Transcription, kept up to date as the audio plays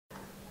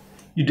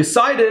You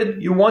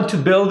decided you want to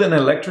build an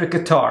electric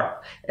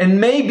guitar and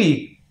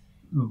maybe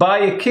buy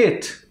a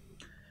kit.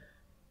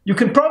 You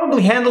can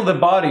probably handle the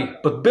body,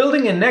 but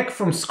building a neck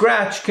from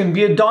scratch can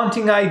be a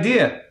daunting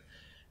idea.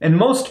 And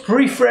most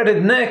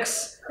pre-fretted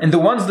necks, and the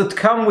ones that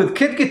come with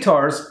kit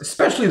guitars,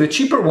 especially the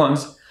cheaper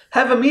ones,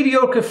 have a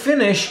mediocre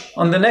finish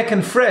on the neck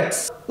and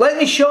frets. Let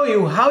me show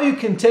you how you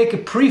can take a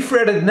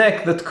pre-fretted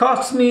neck that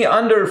costs me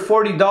under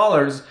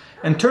 $40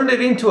 and turn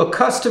it into a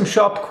custom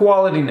shop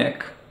quality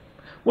neck.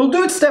 We'll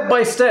do it step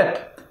by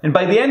step, and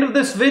by the end of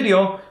this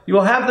video, you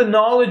will have the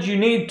knowledge you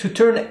need to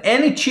turn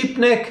any cheap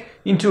neck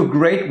into a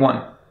great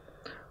one.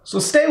 So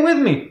stay with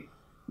me.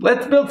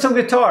 Let's build some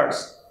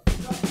guitars.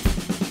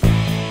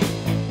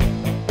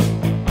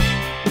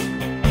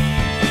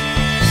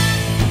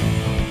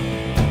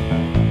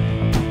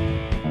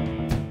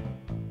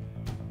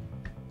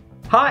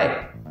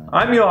 Hi,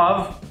 I'm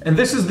Yoav, and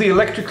this is the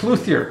Electric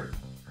Luthier.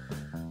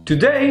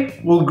 Today,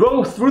 we'll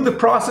go through the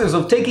process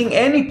of taking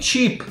any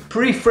cheap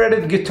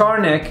pre-fretted guitar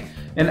neck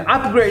and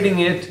upgrading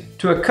it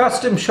to a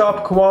custom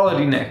shop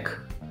quality neck.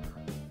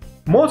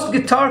 Most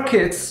guitar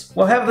kits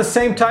will have the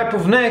same type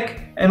of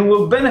neck and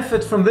will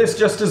benefit from this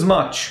just as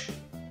much.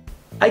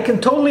 I can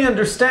totally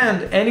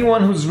understand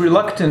anyone who's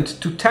reluctant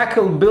to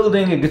tackle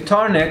building a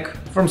guitar neck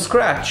from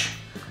scratch.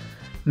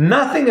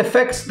 Nothing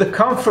affects the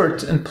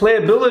comfort and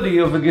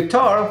playability of a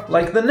guitar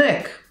like the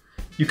neck.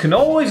 You can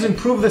always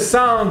improve the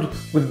sound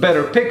with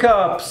better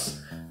pickups,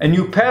 a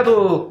new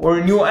pedal, or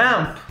a new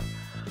amp.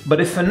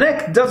 But if a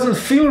neck doesn't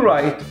feel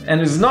right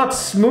and is not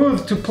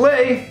smooth to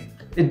play,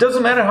 it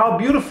doesn't matter how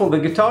beautiful the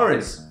guitar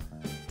is.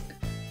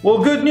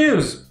 Well, good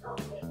news!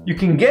 You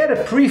can get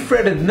a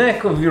pre-fretted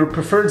neck of your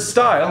preferred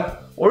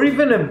style, or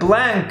even a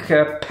blank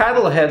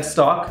paddle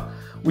headstock,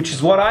 which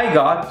is what I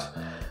got,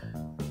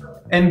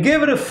 and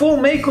give it a full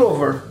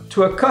makeover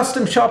to a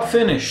custom shop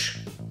finish.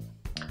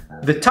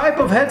 The type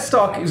of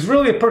headstock is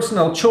really a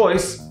personal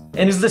choice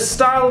and is the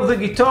style of the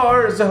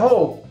guitar as a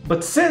whole.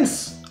 But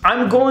since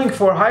I'm going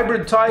for a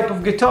hybrid type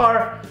of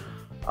guitar,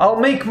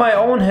 I'll make my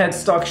own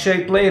headstock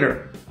shape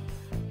later.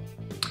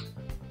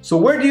 So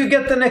where do you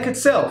get the neck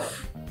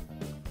itself?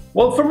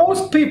 Well, for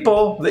most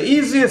people, the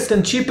easiest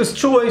and cheapest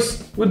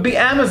choice would be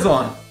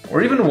Amazon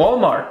or even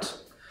Walmart.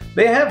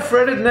 They have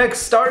fretted necks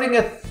starting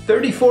at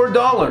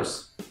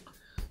 $34.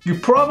 You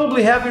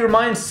probably have your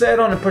mind set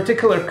on a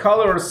particular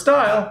color or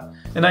style,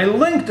 and I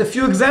linked a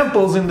few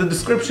examples in the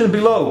description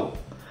below.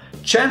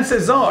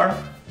 Chances are,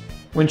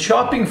 when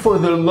shopping for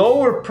the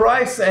lower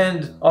price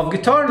end of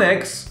guitar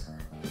necks,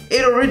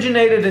 it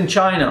originated in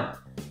China.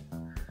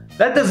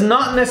 That does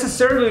not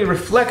necessarily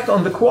reflect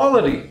on the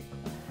quality.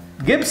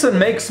 Gibson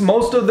makes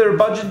most of their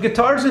budget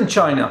guitars in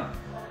China.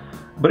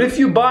 But if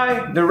you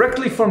buy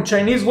directly from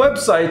Chinese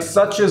websites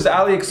such as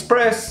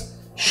AliExpress,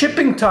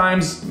 shipping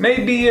times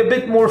may be a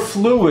bit more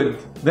fluid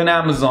than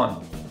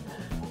Amazon.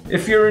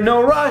 If you're in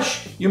no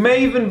rush, you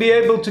may even be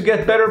able to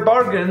get better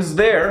bargains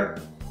there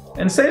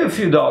and save a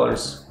few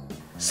dollars.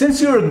 Since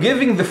you're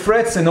giving the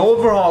frets an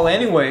overhaul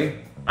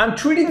anyway, I'm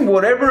treating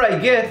whatever I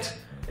get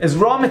as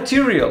raw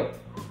material.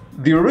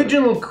 The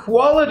original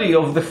quality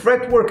of the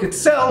fretwork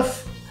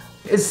itself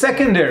is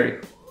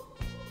secondary.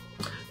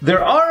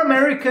 There are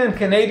American,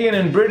 Canadian,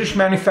 and British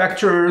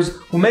manufacturers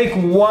who make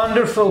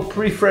wonderful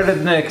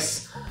pre-fretted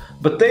necks,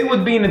 but they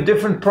would be in a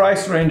different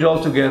price range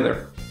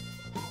altogether.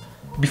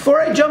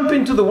 Before I jump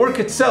into the work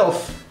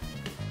itself,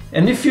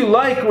 and if you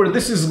like where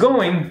this is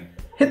going,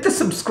 hit the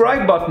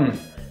subscribe button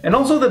and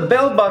also the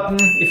bell button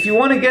if you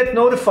want to get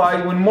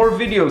notified when more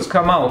videos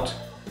come out.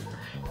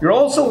 You're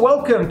also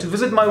welcome to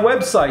visit my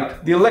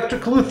website,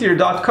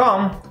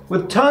 theelectricluthier.com,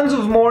 with tons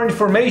of more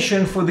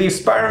information for the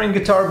aspiring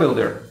guitar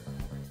builder.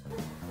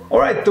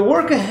 Alright, the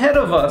work ahead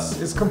of us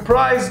is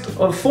comprised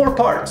of 4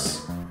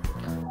 parts.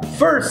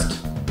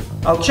 First,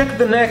 I'll check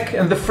the neck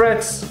and the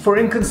frets for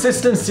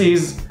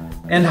inconsistencies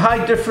and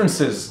height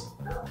differences.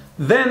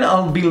 Then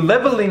I'll be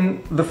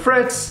leveling the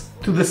frets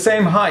to the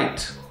same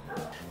height.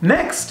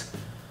 Next,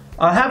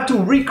 I'll have to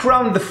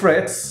re-crown the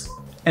frets,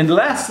 and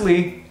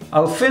lastly,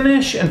 I'll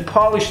finish and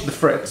polish the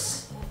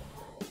frets.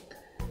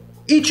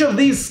 Each of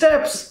these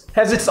steps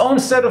has its own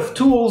set of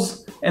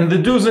tools and the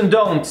do's and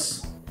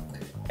don'ts.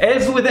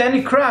 As with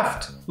any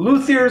craft,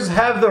 luthiers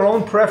have their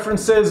own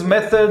preferences,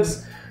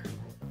 methods,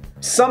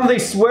 some they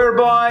swear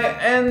by,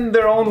 and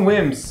their own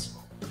whims.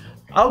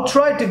 I'll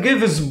try to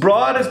give as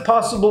broad as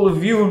possible a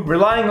view,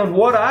 relying on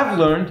what I've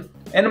learned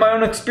and my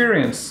own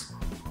experience.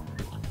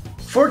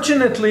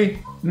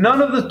 Fortunately,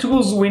 none of the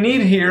tools we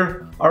need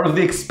here are of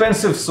the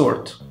expensive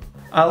sort.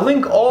 I'll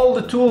link all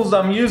the tools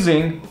I'm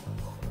using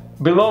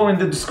below in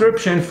the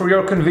description for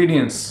your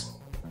convenience.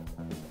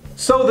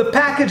 So the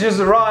package has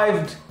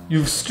arrived,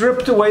 you've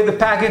stripped away the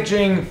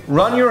packaging,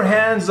 run your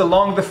hands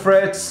along the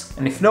frets,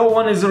 and if no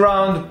one is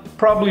around,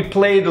 probably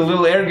played a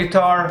little air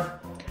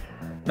guitar.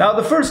 Now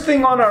the first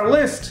thing on our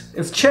list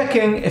is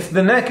checking if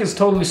the neck is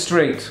totally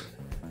straight.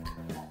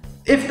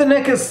 If the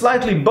neck is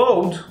slightly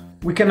bowed,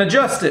 we can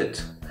adjust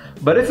it.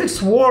 But if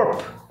it's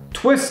warped,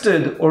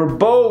 twisted, or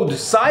bowed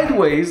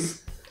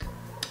sideways,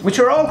 which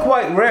are all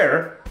quite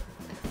rare,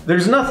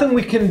 There's nothing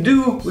we can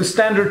do with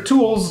standard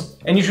tools,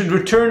 and you should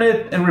return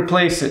it and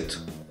replace it.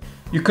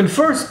 You can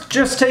first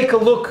just take a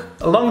look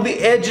along the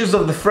edges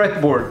of the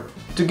fretboard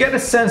to get a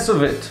sense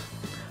of it,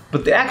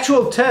 but the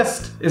actual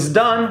test is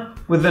done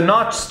with the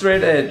notch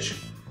straight edge.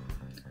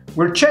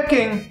 We're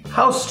checking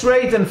how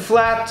straight and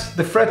flat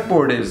the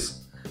fretboard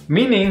is,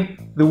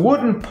 meaning the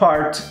wooden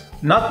part,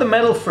 not the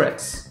metal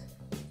frets.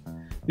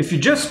 If you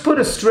just put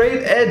a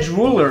straight edge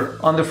ruler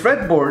on the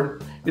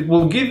fretboard, it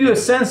will give you a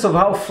sense of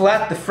how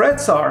flat the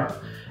frets are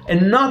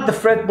and not the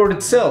fretboard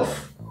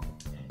itself.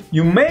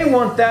 You may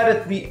want that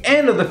at the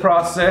end of the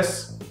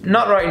process,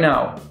 not right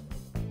now.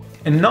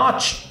 A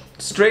notched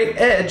straight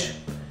edge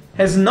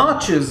has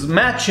notches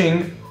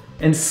matching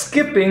and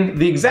skipping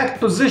the exact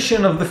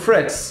position of the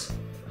frets.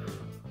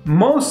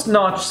 Most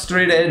notched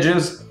straight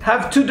edges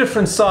have two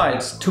different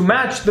sides to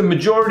match the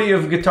majority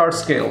of guitar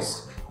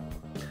scales.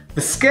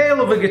 The scale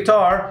of a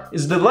guitar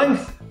is the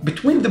length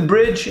between the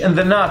bridge and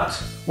the nut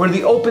where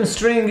the open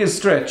string is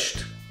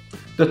stretched.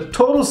 The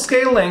total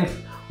scale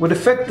length would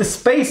affect the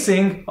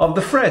spacing of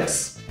the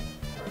frets.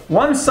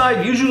 One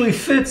side usually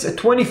fits a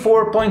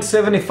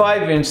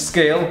 24.75-inch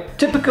scale,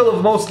 typical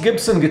of most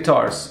Gibson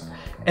guitars,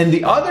 and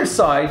the other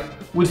side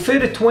would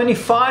fit a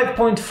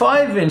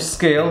 25.5-inch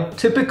scale,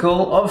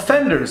 typical of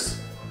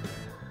Fenders.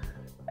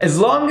 As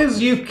long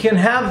as you can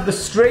have the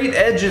straight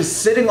edges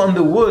sitting on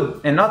the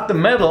wood and not the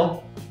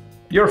metal,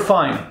 you're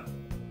fine.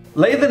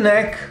 Lay the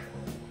neck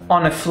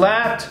on a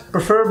flat,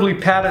 preferably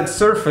padded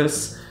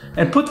surface,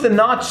 and put the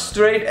notch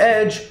straight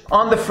edge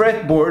on the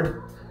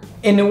fretboard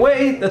in a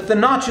way that the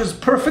notches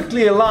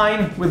perfectly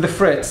align with the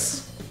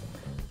frets.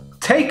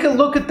 Take a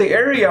look at the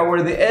area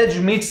where the edge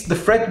meets the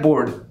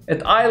fretboard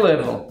at eye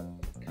level.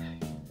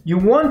 You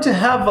want to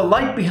have a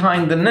light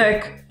behind the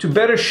neck to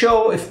better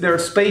show if there are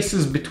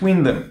spaces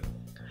between them.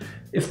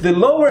 If the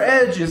lower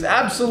edge is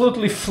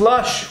absolutely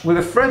flush with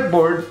the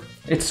fretboard,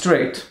 it's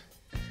straight.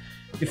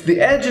 If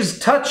the edge is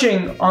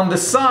touching on the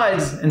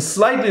sides and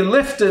slightly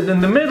lifted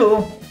in the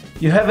middle,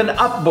 you have an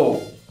up bow.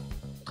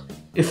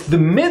 If the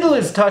middle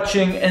is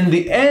touching and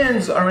the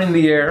ends are in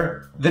the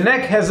air, the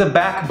neck has a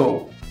back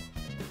bow.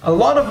 A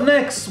lot of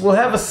necks will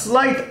have a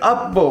slight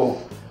up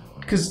bow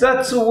because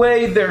that's the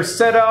way they're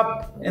set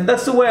up and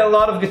that's the way a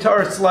lot of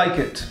guitarists like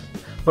it.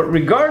 But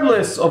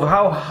regardless of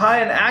how high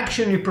an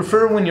action you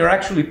prefer when you're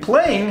actually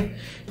playing,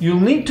 you'll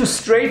need to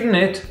straighten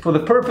it for the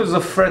purpose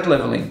of fret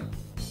leveling.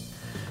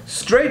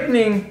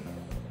 Straightening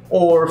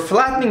or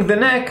flattening the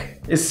neck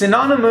is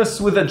synonymous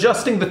with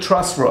adjusting the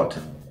truss rod.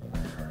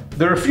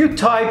 There are a few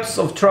types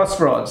of truss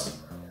rods,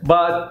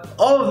 but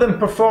all of them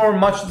perform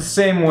much the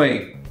same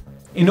way.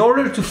 In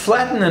order to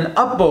flatten an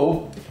up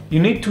bow, you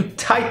need to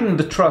tighten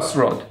the truss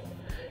rod.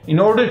 In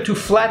order to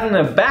flatten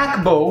a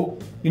back bow,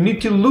 you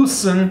need to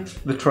loosen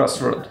the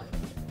truss rod.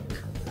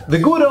 The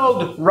good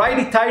old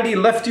righty-tighty,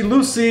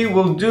 lefty-loosey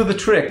will do the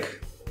trick.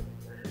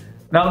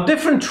 Now,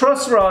 different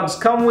truss rods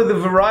come with a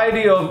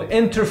variety of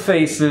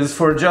interfaces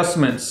for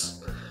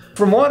adjustments.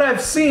 From what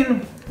I've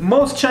seen,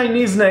 most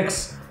Chinese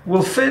necks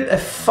will fit a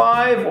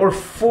 5 or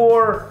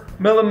 4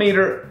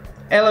 millimeter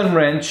Allen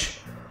wrench,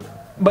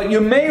 but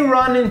you may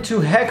run into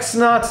hex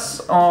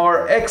nuts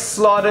or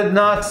X-slotted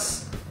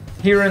nuts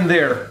here and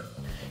there.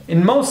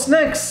 In most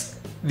necks,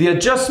 the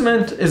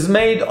adjustment is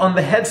made on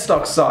the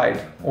headstock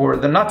side or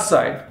the nut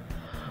side.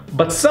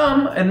 But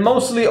some, and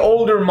mostly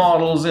older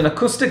models in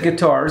acoustic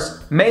guitars,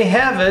 may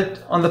have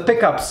it on the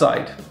pickup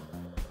side.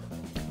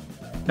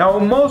 Now,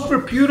 most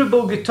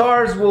reputable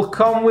guitars will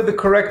come with the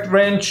correct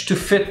wrench to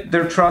fit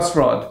their truss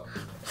rod.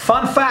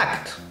 Fun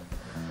fact,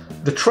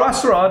 the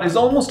truss rod is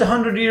almost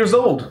 100 years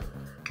old.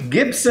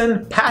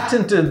 Gibson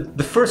patented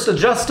the first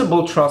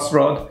adjustable truss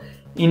rod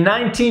in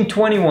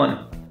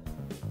 1921.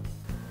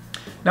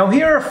 Now,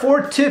 here are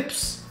 4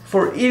 tips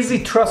for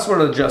easy truss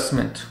rod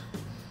adjustment.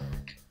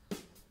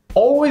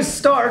 Always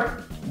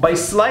start by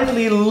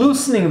slightly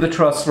loosening the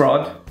truss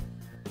rod,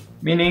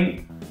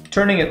 meaning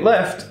turning it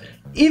left,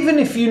 even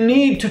if you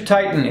need to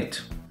tighten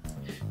it.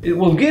 It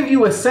will give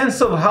you a sense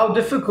of how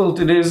difficult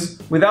it is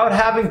without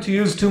having to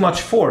use too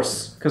much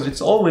force, because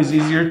it's always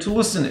easier to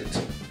loosen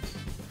it.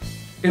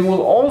 It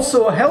will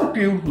also help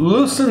you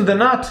loosen the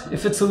nut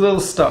if it's a little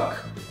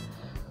stuck.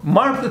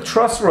 Mark the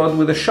truss rod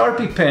with a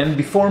Sharpie pen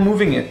before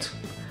moving it.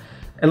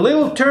 A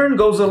little turn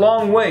goes a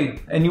long way,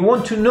 and you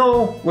want to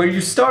know where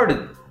you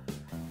started.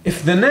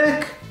 If the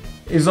neck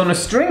is on a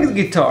stringed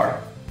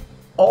guitar,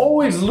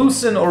 always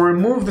loosen or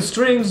remove the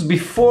strings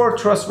before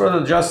truss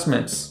rod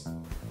adjustments.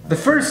 The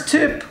first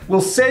tip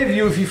will save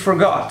you if you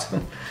forgot.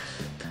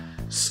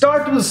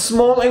 Start with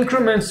small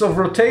increments of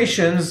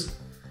rotations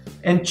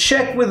and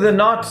check with the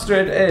notch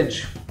straight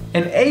edge.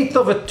 An 1/8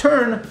 of a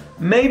turn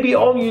may be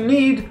all you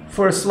need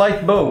for a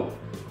slight bow.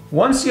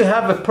 Once you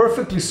have a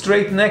perfectly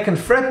straight neck and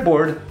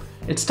fretboard,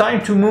 it's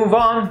time to move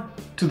on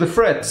to the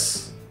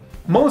frets.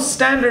 Most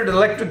standard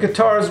electric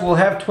guitars will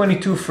have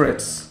 22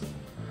 frets.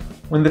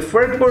 When the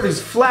fretboard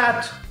is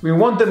flat, we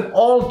want them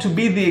all to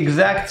be the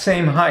exact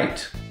same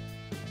height.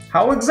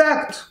 How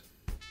exact?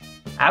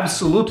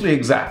 Absolutely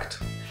exact.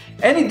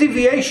 Any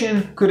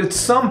deviation could at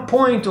some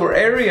point or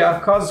area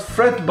cause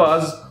fret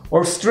buzz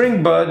or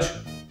string budge,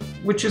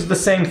 which is the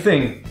same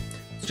thing.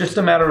 It's just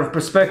a matter of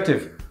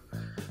perspective.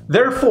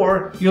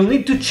 Therefore, you'll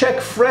need to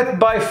check fret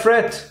by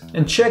fret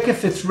and check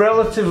if it's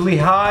relatively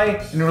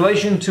high in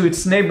relation to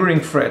its neighboring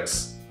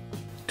frets.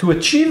 To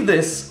achieve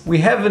this, we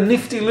have a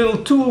nifty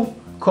little tool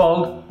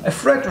called a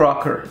fret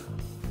rocker.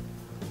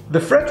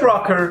 The fret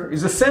rocker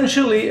is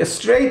essentially a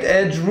straight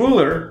edge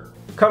ruler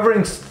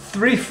covering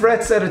 3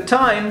 frets at a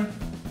time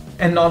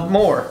and not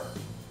more.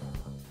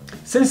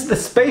 Since the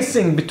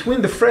spacing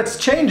between the frets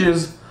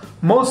changes,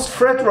 most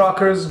fret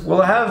rockers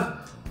will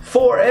have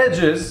 4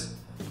 edges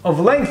of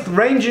length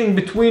ranging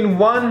between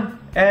 1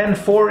 and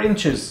 4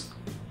 inches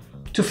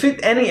to fit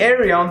any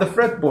area on the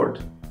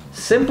fretboard.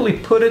 Simply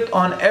put it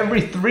on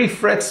every 3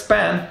 fret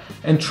span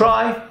and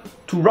try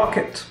to rock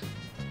it.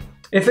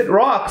 If it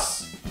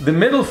rocks, the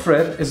middle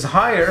fret is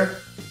higher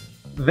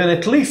than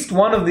at least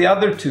one of the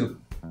other 2.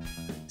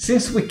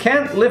 Since we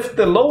can't lift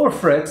the lower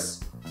frets,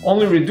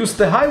 only reduce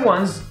the high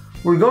ones,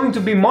 we're going to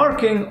be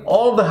marking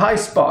all the high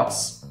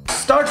spots.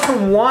 Start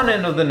from one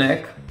end of the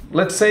neck,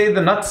 let's say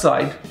the nut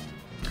side.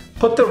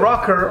 Put the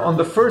rocker on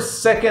the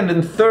 1st, 2nd,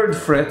 and 3rd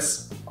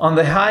frets on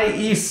the high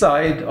E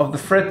side of the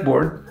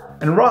fretboard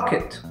and rock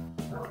it.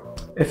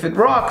 If it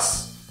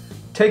rocks,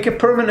 take a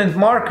permanent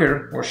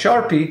marker or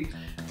Sharpie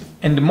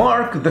and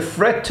mark the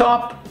fret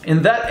top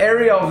in that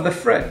area of the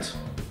fret.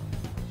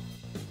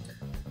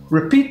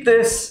 Repeat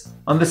this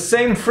on the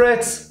same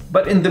frets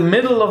but in the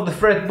middle of the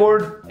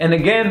fretboard and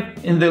again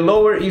in the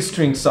lower E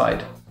string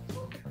side.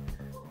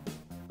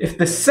 If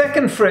the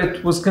 2nd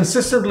fret was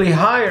consistently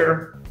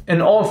higher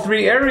in all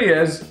 3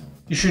 areas,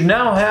 you should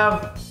now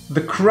have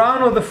the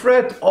crown of the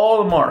fret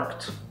all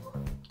marked.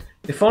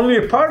 If only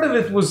a part of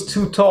it was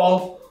too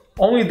tall,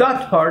 only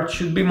that part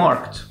should be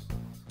marked.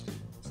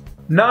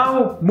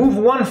 Now move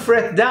 1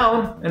 fret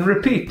down and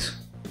repeat.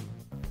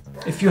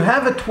 If you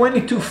have a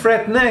 22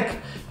 fret neck,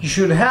 you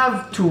should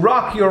have to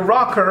rock your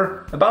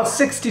rocker about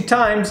 60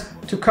 times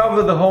to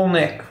cover the whole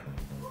neck.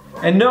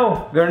 And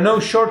no, there are no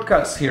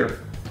shortcuts here.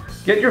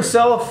 Get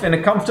yourself in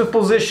a comfortable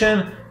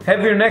position,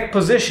 have your neck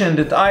positioned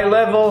at eye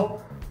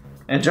level,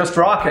 and just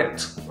rock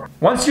it.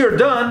 Once you're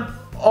done,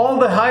 all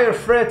the higher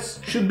frets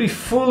should be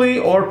fully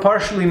or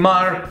partially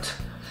marked,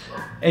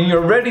 and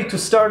you're ready to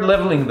start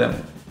leveling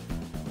them.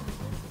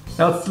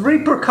 Now,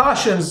 3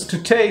 precautions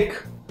to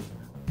take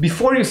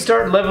before you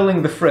start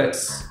leveling the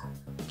frets.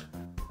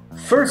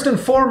 First and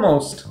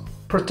foremost,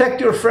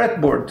 protect your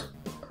fretboard.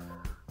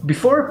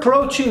 Before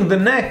approaching the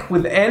neck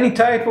with any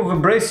type of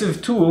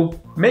abrasive tool,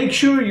 make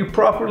sure you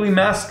properly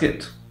mask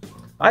it.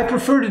 I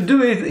prefer to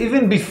do it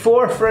even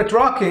before fret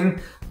rocking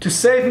to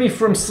save me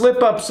from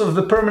slip-ups of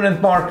the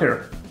permanent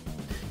marker.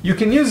 You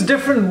can use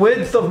different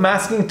width of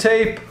masking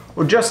tape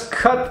or just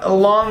cut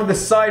along the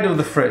side of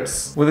the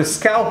frets with a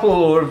scalpel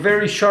or a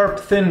very sharp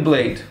thin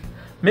blade.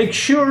 Make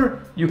sure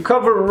you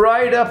cover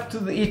right up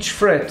to each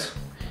fret.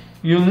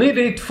 You'll need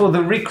it for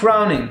the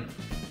recrowning.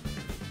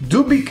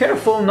 Do be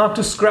careful not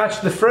to scratch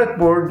the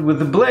fretboard with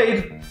the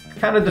blade,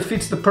 kinda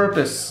defeats the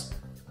purpose.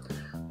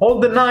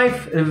 Hold the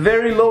knife at a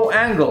very low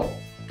angle.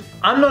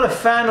 I'm not a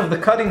fan of the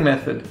cutting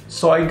method,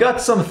 so I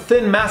got some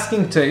thin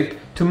masking tape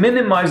to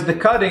minimize the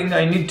cutting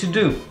I need to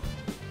do.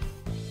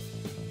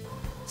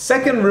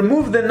 Second,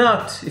 remove the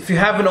nut if you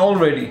haven't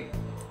already.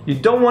 You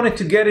don't want it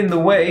to get in the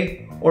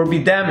way or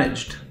be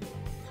damaged.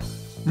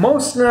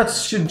 Most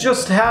nuts should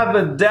just have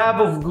a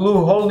dab of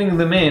glue holding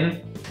them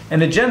in,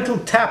 and a gentle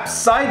tap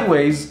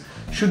sideways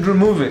should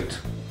remove it.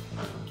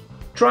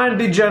 Try and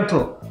be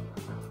gentle.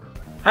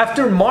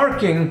 After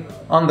marking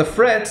on the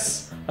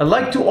frets, I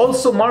like to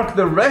also mark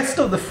the rest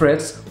of the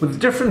frets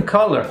with different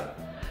color.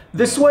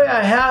 This way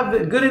I have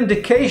a good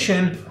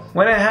indication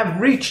when I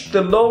have reached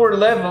the lower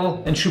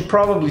level and should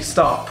probably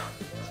stop.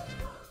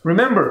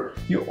 Remember,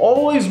 you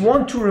always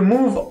want to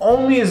remove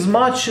only as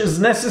much as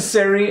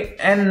necessary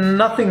and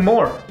nothing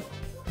more.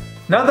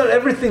 Now that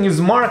everything is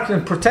marked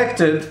and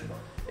protected,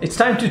 it's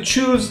time to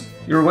choose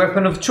your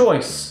weapon of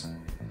choice.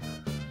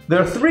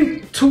 There are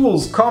 3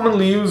 tools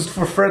commonly used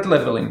for fret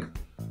leveling.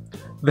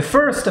 The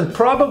first and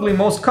probably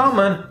most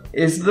common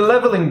is the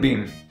leveling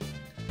beam.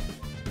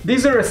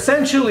 These are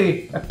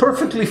essentially a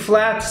perfectly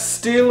flat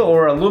steel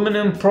or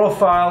aluminum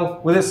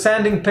profile with a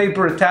sanding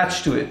paper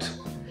attached to it.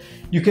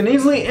 You can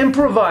easily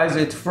improvise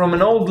it from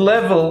an old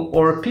level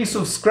or a piece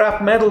of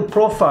scrap metal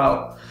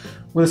profile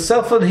with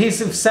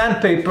self-adhesive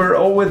sandpaper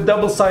or with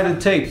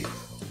double-sided tape.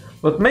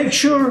 But make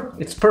sure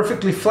it's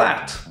perfectly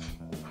flat.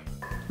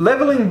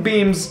 Leveling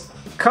beams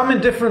come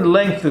in different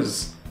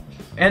lengths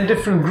and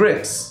different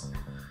grits.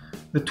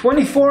 The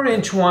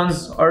 24-inch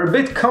ones are a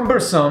bit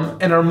cumbersome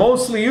and are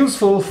mostly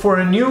useful for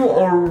a new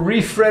or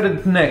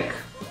refretted neck.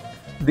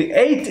 The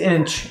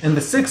 8-inch and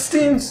the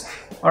 16s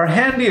are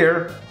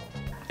handier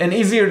and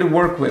easier to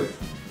work with,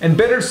 and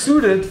better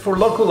suited for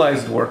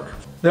localized work.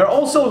 There are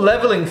also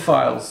leveling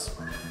files.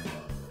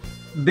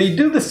 They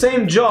do the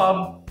same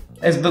job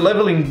as the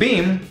leveling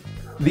beam.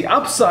 The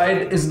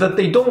upside is that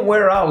they don't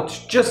wear out,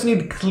 just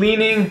need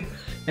cleaning,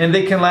 and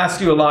they can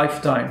last you a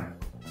lifetime.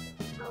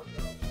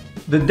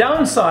 The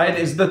downside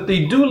is that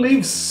they do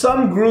leave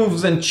some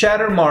grooves and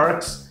chatter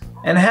marks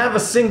and have a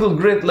single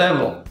grit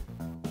level.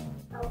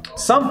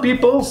 Some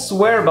people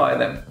swear by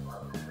them.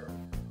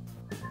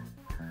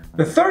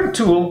 The third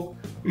tool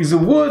is a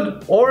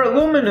wood or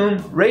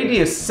aluminum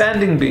radius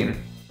sanding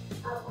beam.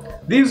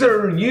 These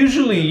are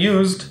usually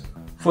used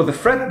for the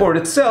fretboard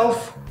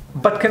itself,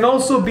 but can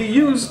also be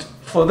used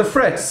for the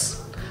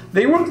frets.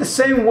 They work the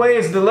same way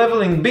as the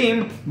leveling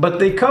beam, but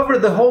they cover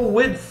the whole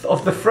width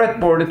of the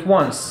fretboard at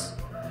once.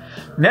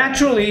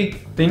 Naturally,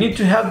 they need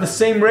to have the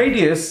same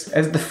radius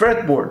as the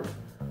fretboard.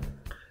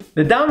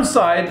 The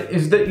downside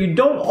is that you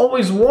don't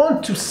always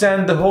want to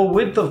sand the whole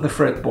width of the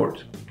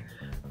fretboard.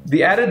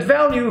 The added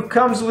value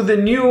comes with a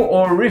new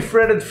or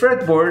refretted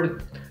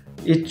fretboard.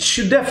 It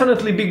should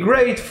definitely be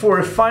great for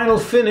a final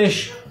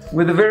finish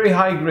with a very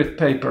high grit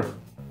paper.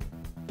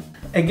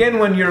 Again,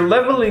 when you're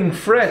leveling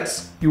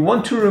frets, you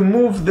want to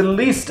remove the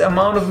least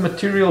amount of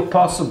material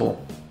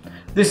possible.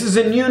 This is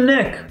a new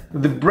neck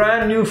with the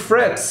brand new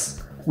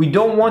frets. We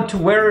don't want to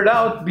wear it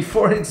out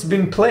before it's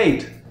been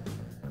played.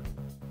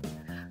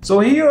 So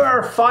here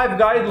are 5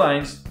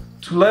 guidelines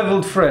to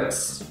leveled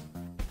frets.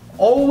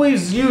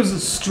 Always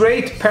use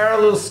straight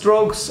parallel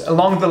strokes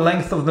along the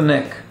length of the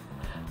neck.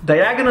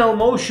 Diagonal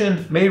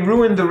motion may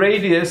ruin the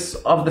radius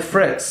of the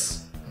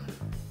frets.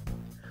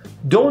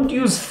 Don't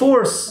use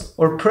force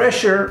or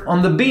pressure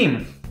on the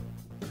beam.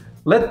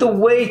 Let the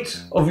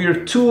weight of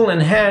your tool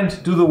and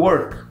hand do the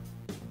work.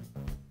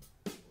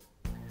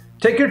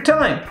 Take your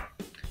time.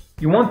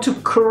 You want to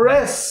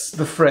caress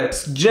the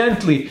frets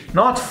gently,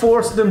 not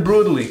force them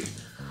brutally.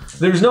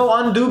 There's no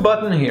undo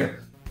button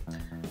here.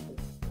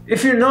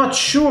 If you're not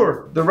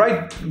sure the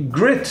right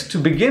grit to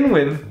begin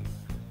with,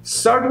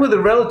 start with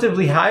a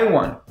relatively high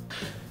one.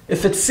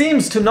 If it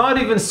seems to not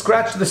even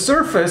scratch the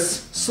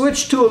surface,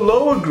 switch to a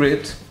lower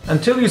grit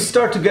until you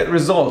start to get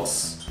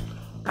results.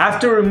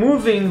 After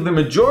removing the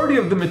majority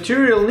of the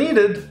material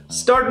needed,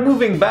 start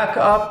moving back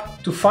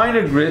up to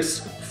finer grits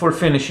for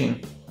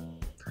finishing.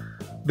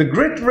 The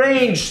grit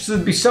range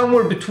should be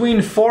somewhere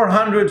between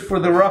 400 for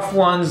the rough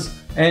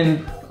ones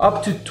and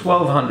up to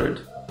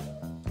 1200.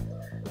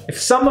 If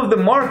some of the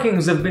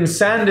markings have been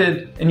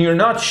sanded and you're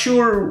not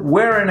sure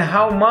where and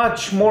how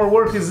much more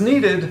work is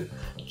needed,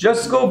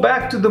 just go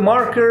back to the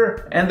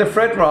marker and the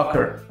fret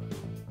rocker.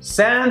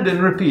 Sand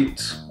and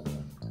repeat.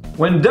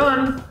 When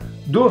done,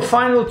 do a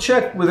final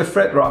check with a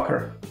fret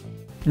rocker.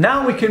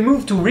 Now we can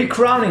move to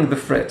recrowning the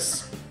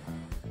frets.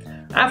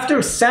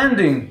 After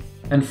sanding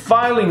and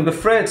filing the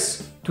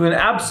frets to an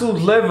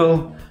absolute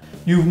level,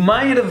 you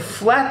might have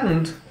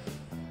flattened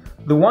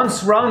the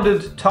once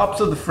rounded tops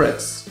of the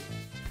frets.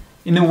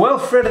 In a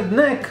well-fretted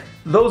neck,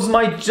 those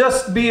might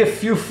just be a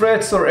few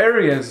frets or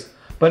areas,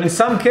 but in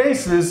some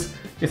cases,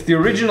 if the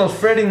original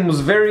fretting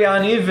was very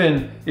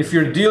uneven, if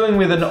you're dealing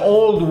with an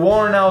old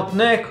worn-out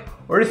neck,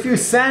 or if you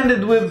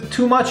sanded with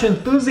too much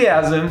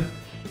enthusiasm,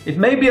 it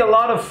may be a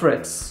lot of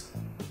frets.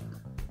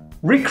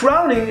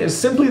 Recrowning is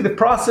simply the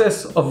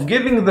process of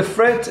giving the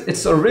fret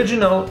its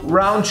original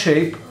round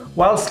shape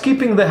whilst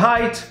keeping the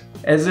height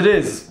as it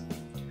is.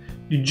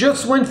 You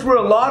just went through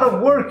a lot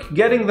of work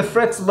getting the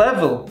frets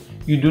level.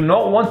 You do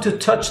not want to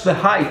touch the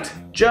height,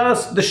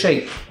 just the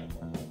shape.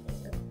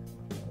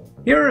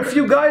 Here are a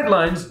few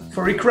guidelines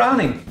for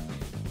recrowning.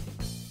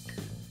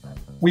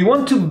 We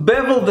want to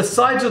bevel the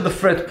sides of the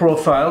fret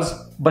profiles,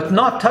 but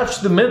not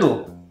touch the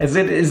middle, as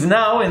it is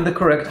now in the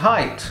correct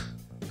height.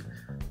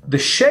 The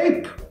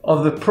shape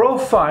of the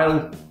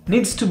profile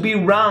needs to be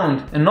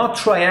round and not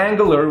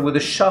triangular with a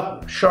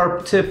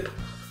sharp tip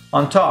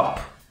on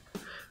top.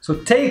 So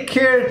take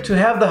care to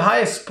have the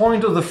highest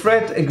point of the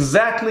fret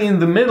exactly in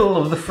the middle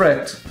of the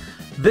fret.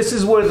 This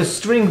is where the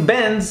string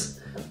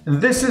bends,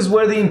 and this is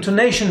where the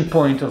intonation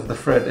point of the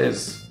fret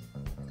is.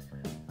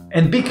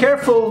 And be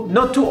careful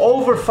not to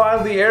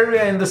overfile the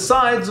area in the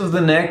sides of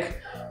the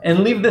neck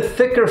and leave the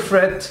thicker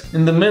fret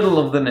in the middle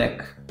of the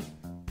neck.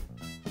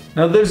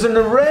 Now there's an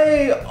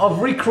array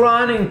of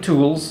recrowning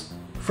tools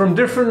from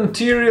different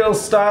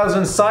materials, styles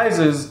and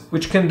sizes,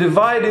 which can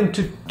divide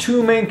into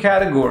 2 main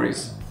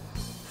categories.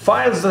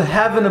 Files that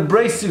have an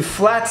abrasive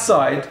flat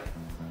side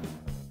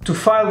to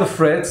file the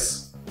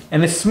frets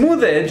and a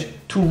smooth edge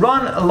to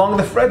run along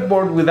the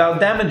fretboard without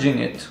damaging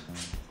it.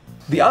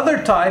 The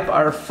other type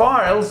are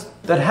files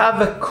that have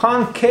a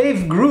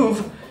concave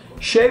groove,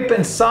 shape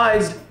and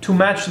size to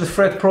match the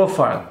fret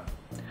profile.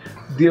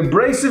 The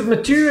abrasive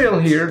material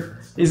here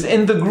is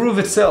in the groove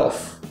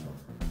itself.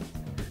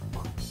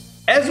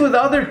 As with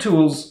other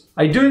tools,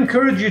 I do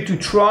encourage you to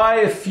try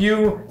a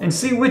few and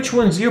see which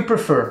ones you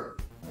prefer.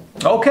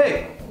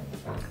 Okay,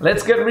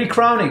 let's get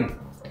recrowning.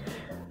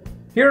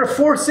 Here are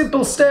 4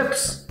 simple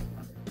steps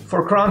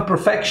for crown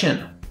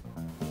perfection.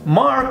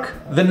 Mark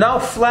the now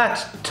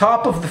flat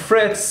top of the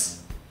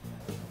frets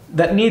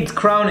that needs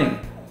crowning.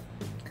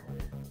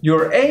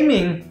 You're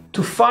aiming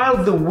to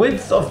file the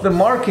width of the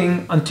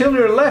marking until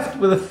you're left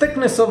with a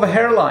thickness of a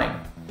hairline.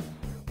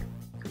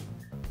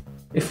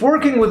 If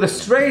working with a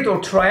straight or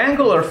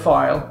triangular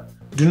file,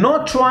 Do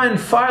not try and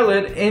file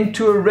it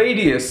into a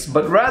radius,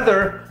 but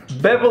rather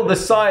bevel the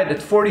side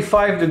at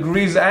 45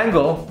 degrees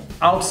angle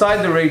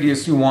outside the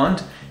radius you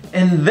want,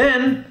 and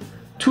then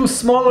two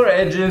smaller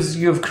edges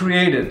you have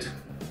created.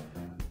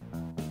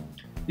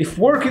 If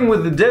working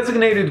with the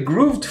designated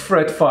grooved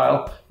fret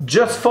file,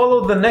 just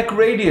follow the neck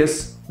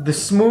radius, the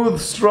smooth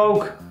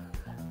stroke,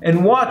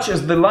 and watch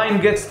as the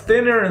line gets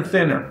thinner and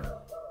thinner.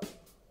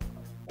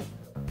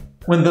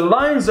 When the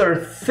lines are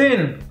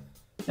thin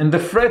and the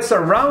frets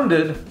are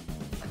rounded,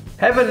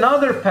 have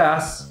another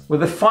pass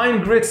with a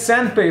fine grit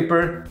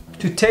sandpaper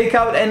to take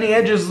out any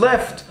edges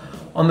left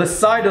on the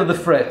side of the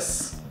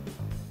frets.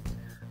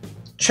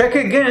 Check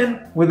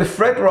again with a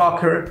fret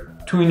rocker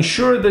to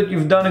ensure that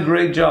you've done a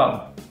great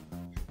job.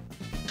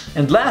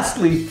 And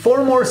lastly,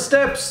 4 more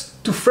steps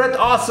to fret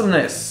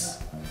awesomeness.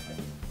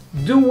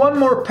 Do one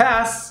more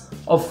pass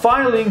of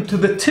filing to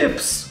the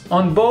tips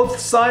on both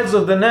sides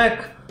of the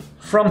neck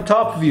from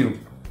top view.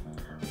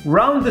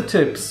 Round the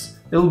tips.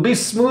 It'll be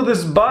smooth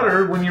as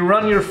butter when you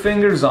run your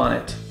fingers on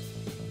it.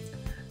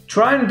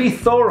 Try and be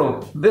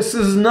thorough. This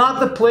is not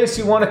the place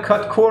you want to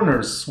cut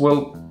corners.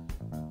 Well,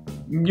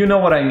 you know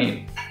what I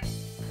mean.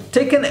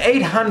 Take an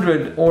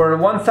 800 or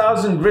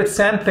 1000 grit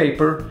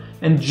sandpaper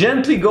and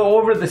gently go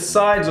over the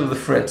sides of the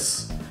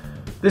frets.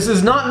 This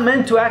is not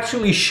meant to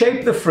actually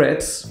shape the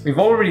frets. We've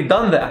already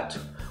done that.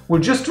 We're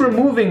just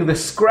removing the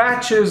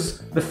scratches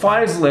the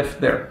files left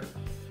there.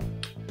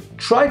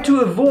 Try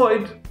to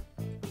avoid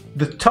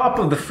the top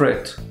of the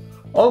fret.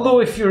 Although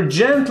if you're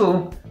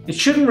gentle, it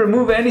shouldn't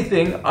remove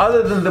anything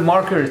other than the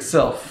marker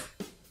itself.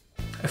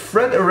 A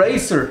fret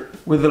eraser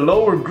with a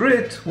lower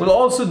grit will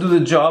also do the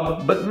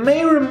job, but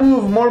may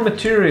remove more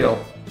material.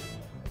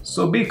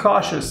 So be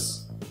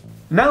cautious.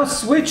 Now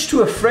switch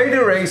to a fret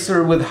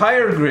eraser with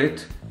higher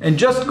grit and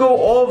just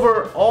go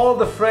over all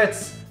the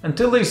frets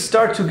until they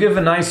start to give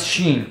a nice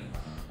sheen.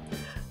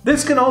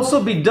 This can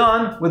also be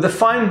done with a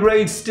fine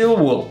grade steel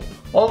wool,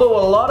 although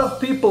a lot of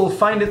people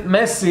find it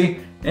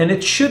messy and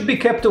it should be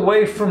kept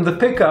away from the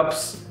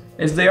pickups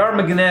as they are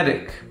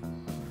magnetic.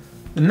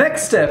 The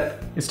next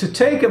step is to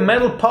take a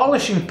metal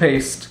polishing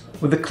paste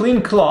with a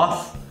clean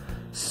cloth,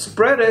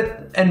 spread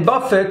it and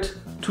buff it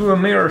to a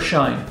mirror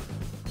shine.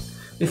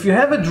 If you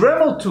have a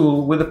Dremel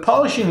tool with a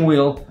polishing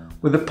wheel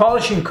with a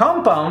polishing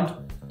compound,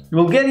 you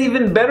will get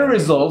even better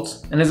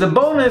results, and as a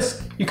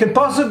bonus, you can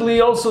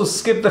possibly also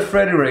skip the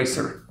fret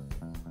eraser.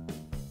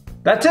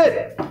 That's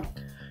it!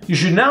 You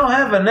should now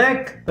have a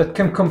neck that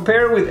can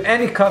compare with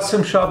any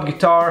custom shop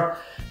guitar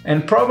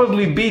and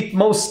probably beat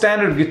most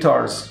standard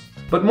guitars.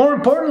 But more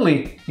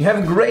importantly, you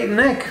have a great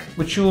neck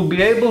which you will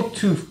be able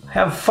to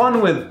have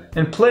fun with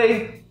and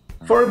play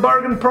for a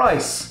bargain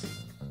price.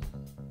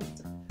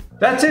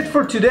 That's it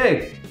for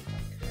today.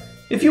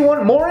 If you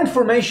want more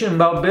information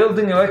about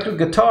building electric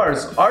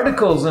guitars,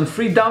 articles and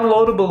free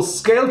downloadable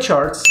scale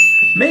charts,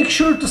 make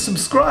sure to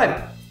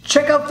subscribe,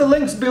 check out the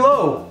links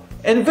below,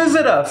 and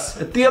visit us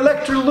at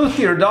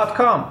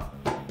theelectroluthier.com.